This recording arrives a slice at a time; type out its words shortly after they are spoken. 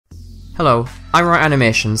Hello, I'm Raw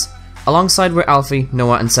Animations. Alongside with Alfi,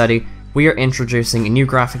 Noah and Seti, we are introducing a new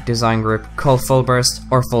graphic design group called FullBurst,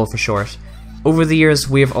 or Full for short. Over the years,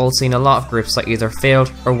 we have all seen a lot of groups that either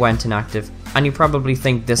failed or went inactive, and you probably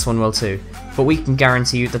think this one will too, but we can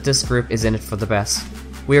guarantee you that this group is in it for the best.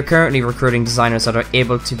 We are currently recruiting designers that are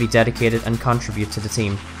able to be dedicated and contribute to the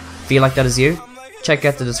team. Feel like that is you? Check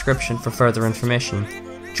out the description for further information.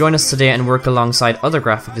 Join us today and work alongside other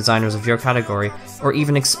graphic designers of your category, or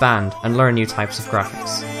even expand and learn new types of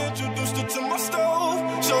graphics.